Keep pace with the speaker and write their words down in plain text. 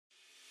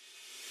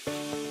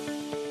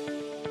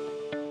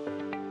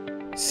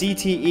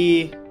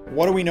CTE,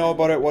 what do we know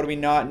about it? What do we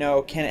not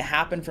know? Can it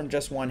happen from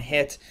just one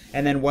hit?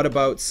 And then what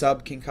about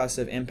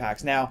subconcussive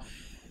impacts? Now,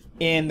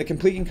 in the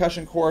Complete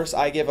Concussion course,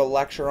 I give a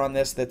lecture on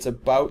this that's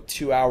about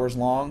 2 hours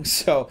long,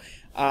 so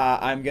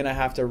I'm going to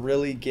have to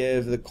really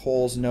give the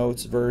Coles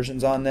Notes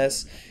versions on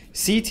this.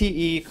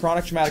 CTE,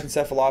 chronic traumatic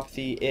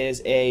encephalopathy,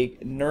 is a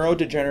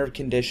neurodegenerative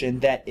condition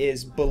that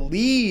is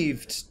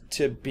believed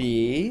to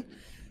be,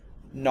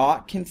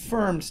 not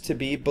confirmed to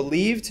be,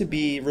 believed to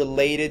be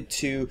related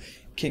to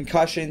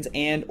concussions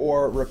and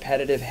or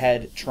repetitive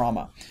head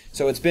trauma.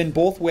 So it's been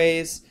both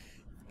ways.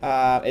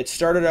 It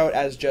started out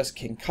as just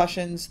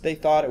concussions. They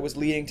thought it was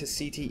leading to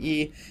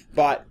CTE,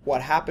 but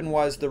what happened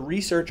was the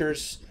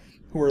researchers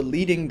who were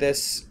leading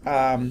this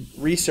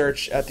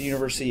research at the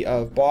University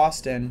of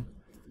Boston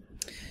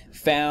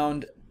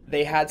found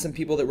they had some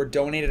people that were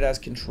donated as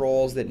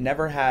controls that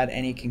never had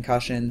any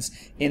concussions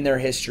in their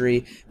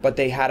history, but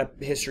they had a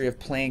history of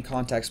playing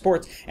contact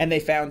sports, and they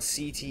found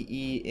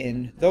CTE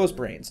in those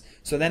brains.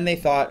 So then they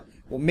thought,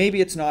 well, maybe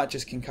it's not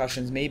just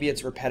concussions, maybe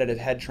it's repetitive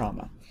head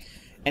trauma.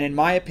 And in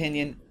my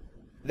opinion,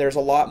 there's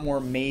a lot more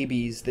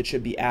maybes that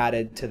should be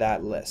added to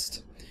that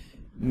list.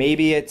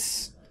 Maybe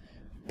it's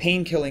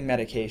pain-killing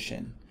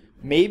medication.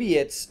 Maybe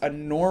it's a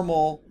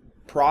normal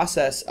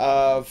process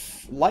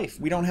of life.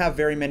 We don't have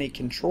very many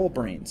control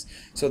brains.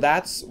 So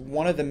that's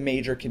one of the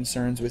major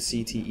concerns with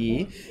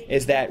CTE,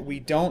 is that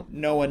we don't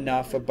know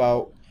enough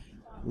about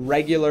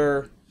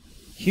regular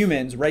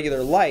humans,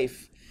 regular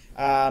life,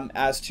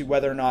 as to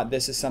whether or not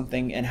this is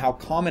something and how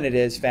common it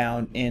is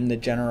found in the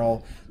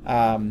general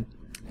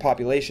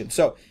population.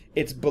 So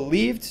it's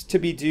believed to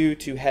be due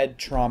to head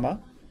trauma,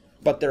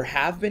 but there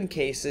have been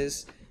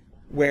cases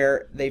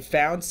where they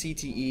found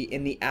CTE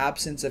in the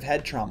absence of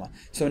head trauma.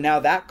 So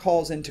now that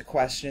calls into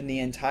question the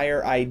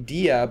entire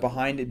idea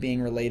behind it being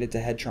related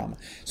to head trauma.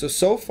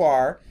 So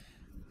far,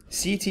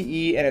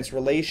 CTE and its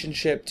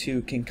relationship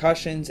to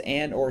concussions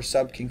and or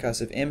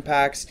subconcussive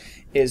impacts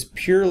is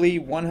purely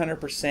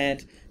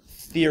 100%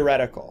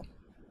 theoretical.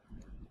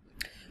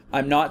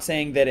 I'm not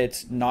saying that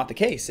it's not the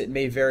case. It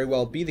may very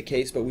well be the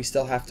case, but we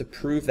still have to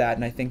prove that,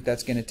 and I think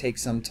that's going to take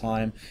some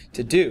time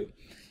to do.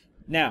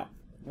 Now,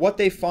 what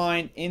they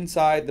find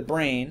inside the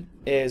brain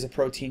is a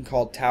protein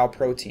called tau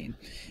protein,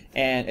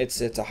 and it's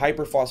a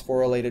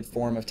hyperphosphorylated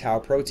form of tau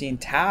protein.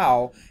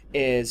 Tau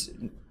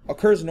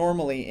occurs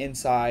normally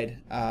inside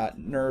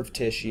nerve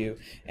tissue,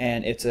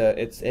 and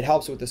it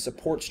helps with the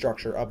support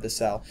structure of the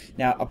cell.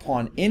 Now,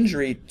 upon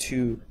injury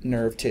to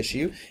nerve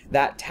tissue,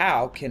 that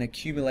tau can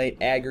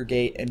accumulate,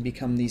 aggregate, and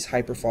become these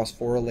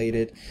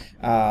hyperphosphorylated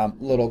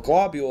little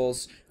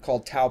globules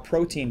called tau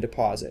protein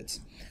deposits.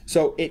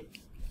 So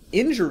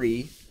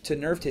injury to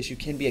nerve tissue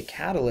can be a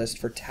catalyst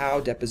for tau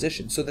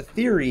deposition. So the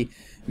theory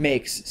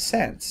makes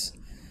sense.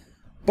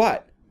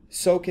 But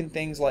so can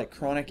things like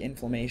chronic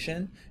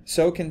inflammation.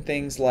 So can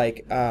things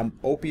like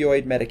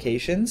opioid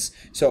medications.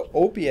 So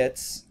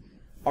opiates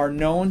are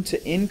known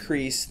to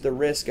increase the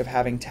risk of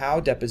having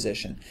tau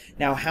deposition.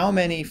 Now, how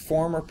many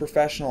former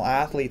professional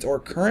athletes or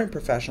current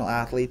professional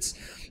athletes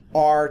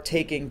are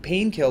taking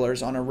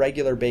painkillers on a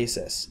regular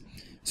basis?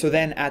 So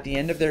then at the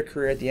end of their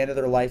career, at the end of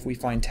their life, we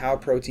find tau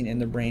protein in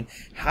the brain.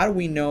 How do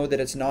we know that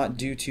it's not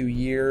due to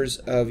years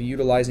of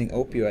utilizing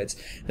opioids?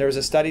 There was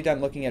a study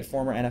done looking at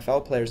former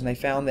NFL players, and they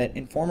found that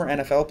in former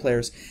NFL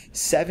players,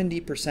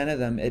 70% of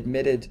them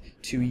admitted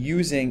to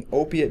using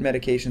opiate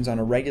medications on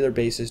a regular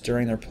basis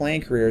during their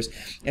playing careers,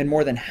 and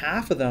more than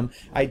half of them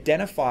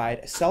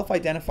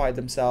self-identified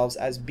themselves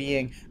as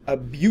being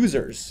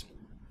abusers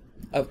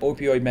of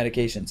opioid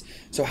medications.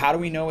 So how do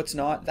we know it's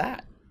not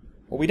that?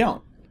 Well, we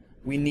don't.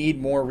 We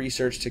need more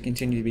research to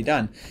continue to be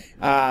done.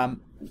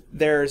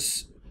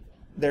 There's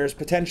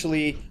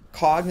potentially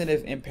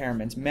cognitive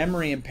impairments,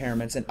 memory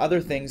impairments, and other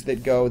things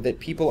that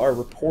people are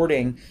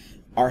reporting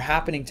are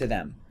happening to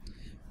them.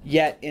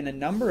 Yet in a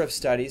number of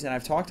studies, and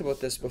I've talked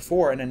about this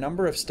before, in a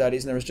number of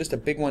studies, and there was just a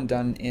big one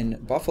done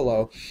in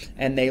Buffalo,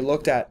 and they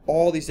looked at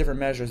all these different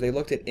measures. They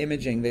looked at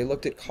imaging, they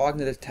looked at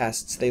cognitive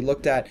tests, they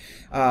looked at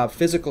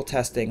physical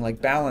testing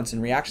like balance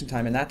and reaction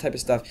time and that type of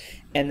stuff,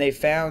 and they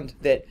found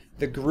that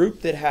the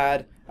group that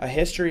had a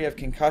history of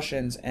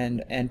concussions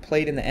and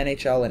played in the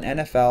NHL and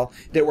NFL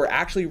that were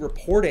actually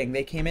reporting,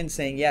 they came in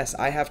saying, yes,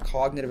 I have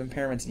cognitive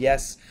impairments,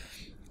 yes,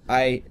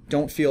 I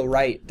don't feel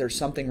right, there's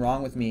something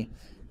wrong with me.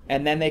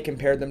 And then they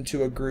compared them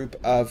to a group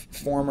of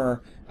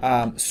former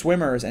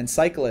swimmers and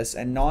cyclists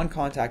and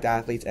non-contact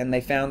athletes, and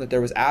they found that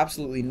there was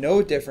absolutely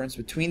no difference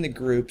between the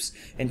groups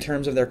in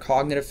terms of their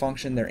cognitive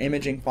function, their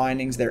imaging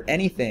findings, their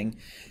anything.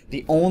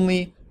 The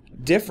only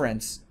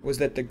difference was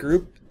that the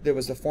group that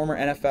was the former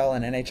NFL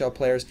and NHL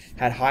players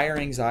had higher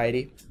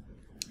anxiety,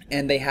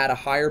 and they had a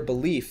higher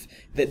belief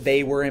that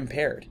they were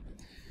impaired.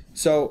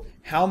 So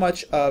how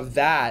much of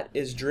that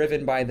is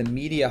driven by the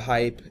media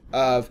hype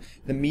of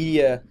the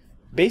media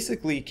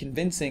basically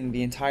convincing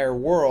the entire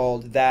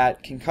world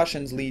that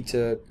concussions lead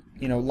to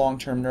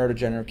long-term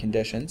neurodegenerative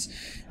conditions,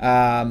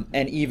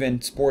 and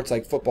even sports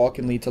like football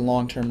can lead to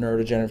long-term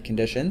neurodegenerative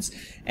conditions,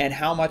 and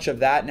how much of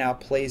that now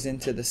plays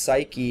into the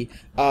psyche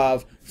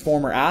of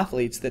former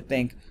athletes that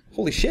think,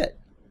 holy shit,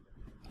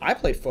 I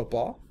played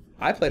football,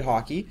 I played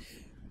hockey,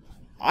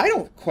 I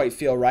don't quite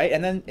feel right.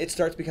 And then it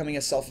starts becoming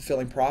a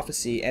self-fulfilling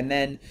prophecy. And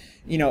then,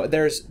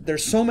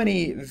 there's so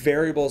many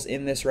variables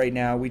in this right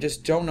now. We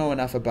just don't know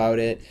enough about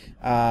it.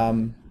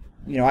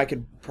 I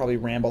could probably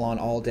ramble on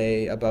all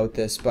day about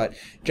this, but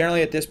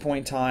generally at this point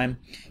in time,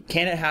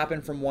 can it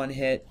happen from one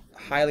hit?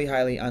 Highly,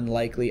 highly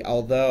unlikely,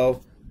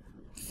 although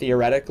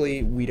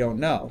theoretically, we don't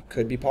know.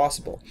 Could be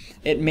possible.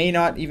 It may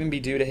not even be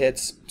due to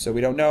hits, so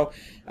we don't know.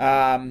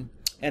 And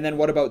then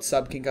what about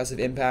subconcussive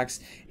impacts?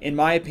 In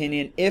my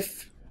opinion,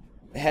 if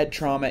head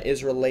trauma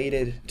is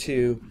related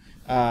to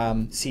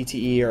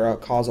CTE or a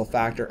causal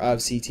factor of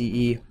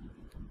CTE,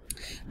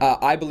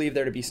 I believe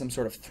there to be some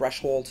sort of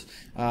threshold,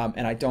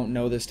 and I don't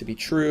know this to be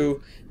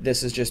true.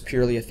 This is just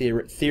purely a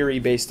theory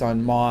based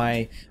on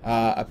my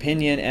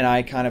opinion, and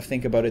I kind of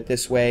think about it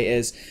this way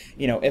is,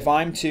 if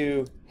I'm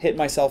to hit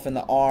myself in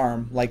the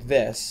arm like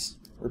this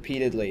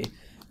repeatedly,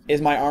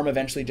 is my arm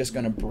eventually just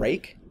going to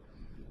break?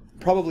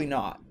 Probably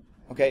not.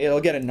 Okay,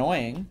 it'll get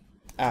annoying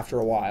after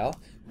a while,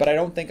 but I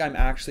don't think I'm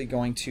actually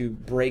going to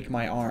break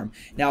my arm.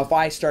 Now, if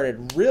I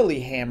started really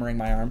hammering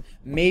my arm,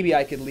 maybe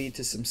I could lead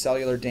to some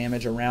cellular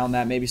damage around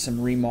that, maybe some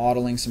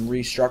remodeling, some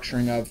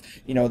restructuring of,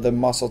 the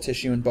muscle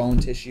tissue and bone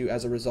tissue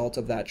as a result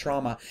of that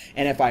trauma.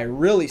 And if I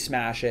really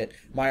smash it,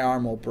 my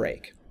arm will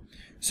break.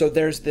 So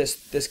there's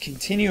this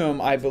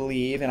continuum, I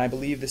believe, and I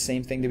believe the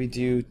same thing to be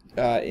due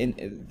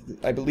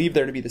I believe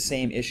there to be the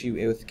same issue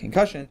with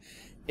concussion,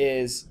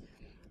 is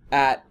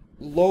at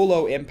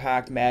low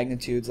impact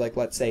magnitudes, like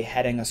let's say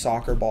heading a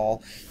soccer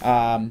ball,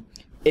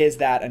 is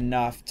that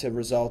enough to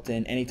result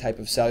in any type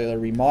of cellular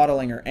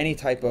remodeling or any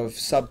type of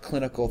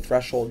subclinical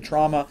threshold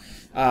trauma?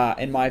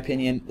 In my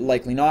opinion,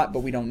 likely not,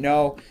 but we don't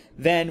know.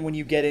 Then when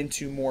you get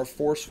into more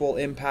forceful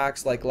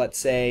impacts, like let's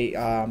say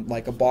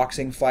like a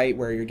boxing fight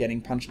where you're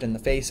getting punched in the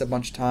face a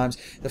bunch of times,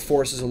 the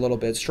force is a little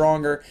bit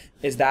stronger.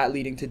 Is that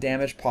leading to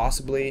damage?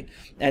 Possibly.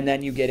 And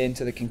then you get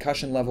into the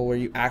concussion level where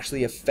you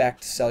actually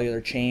affect cellular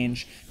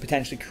change,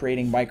 potentially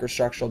creating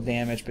microstructural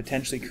damage,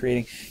 potentially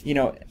creating,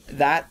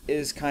 that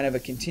is kind of a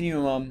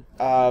continuum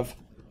of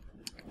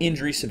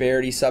injury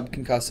severity,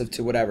 subconcussive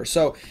to whatever.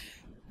 So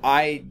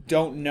I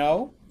don't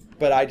know,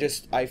 but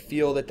I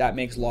feel that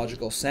makes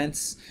logical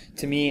sense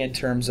to me in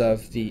terms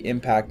of the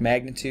impact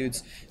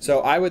magnitudes. So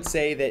I would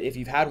say that if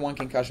you've had one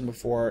concussion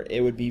before, it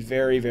would be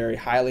very, very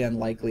highly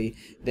unlikely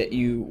that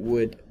you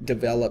would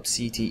develop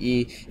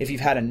CTE. If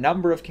you've had a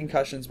number of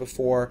concussions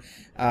before,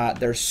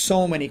 there's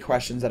so many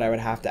questions that I would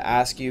have to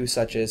ask you,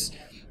 such as,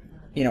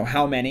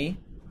 how many?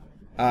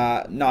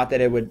 Not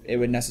that it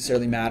would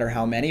necessarily matter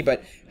how many,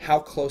 but how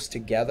close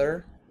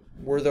together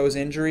were those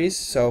injuries?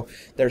 So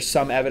there's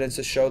some evidence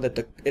to show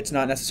that it's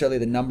not necessarily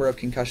the number of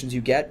concussions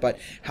you get, but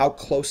how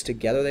close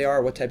together they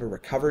are, what type of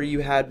recovery you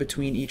had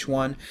between each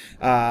one.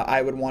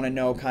 I would want to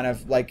know, kind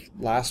of like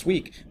last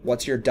week,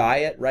 what's your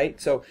diet,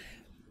 right? So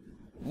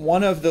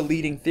one of the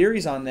leading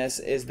theories on this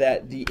is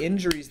that the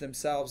injuries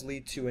themselves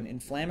lead to an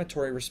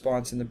inflammatory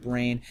response in the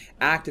brain,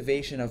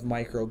 activation of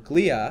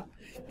microglia,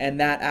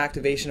 and that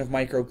activation of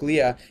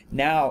microglia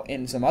now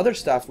in some other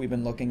stuff we've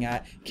been looking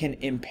at can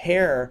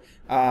impair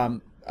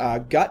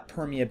gut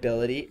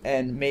permeability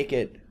and make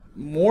it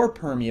more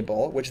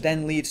permeable, which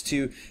then leads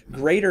to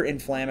greater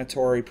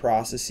inflammatory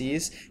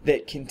processes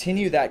that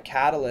continue that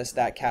catalyst,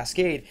 that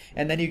cascade,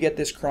 and then you get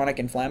this chronic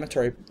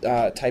inflammatory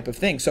type of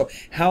thing. So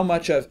how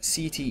much of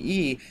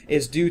CTE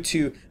is due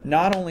to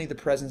not only the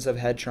presence of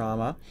head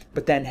trauma,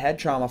 but then head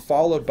trauma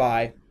followed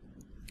by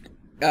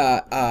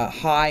a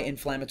high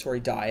inflammatory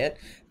diet,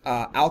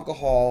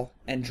 alcohol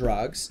and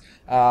drugs,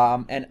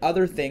 and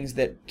other things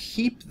that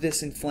keep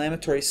this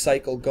inflammatory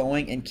cycle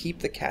going and keep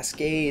the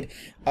cascade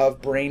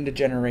of brain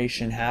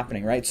degeneration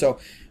happening, right? So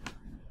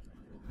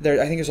I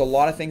think there's a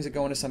lot of things that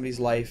go into somebody's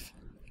life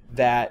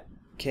that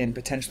can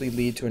potentially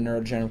lead to a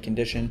neurodegenerative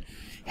condition.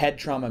 Head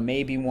trauma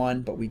may be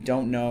one, but we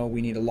don't know.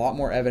 We need a lot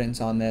more evidence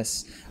on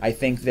this. I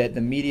think that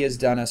the media has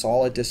done us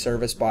all a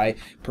disservice by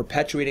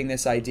perpetuating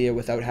this idea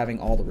without having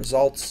all the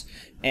results,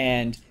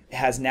 and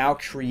has now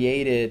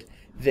created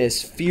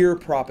this fear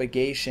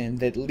propagation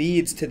that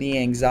leads to the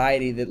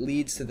anxiety, that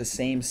leads to the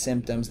same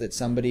symptoms that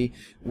somebody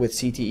with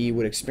CTE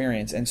would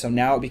experience. And so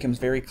now it becomes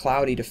very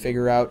cloudy to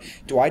figure out,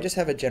 do I just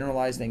have a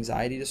generalized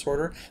anxiety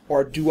disorder,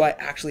 or do I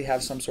actually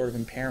have some sort of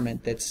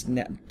impairment that's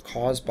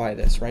caused by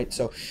this, right?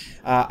 So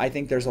I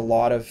think there's a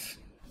lot of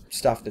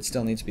stuff that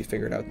still needs to be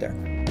figured out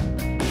there.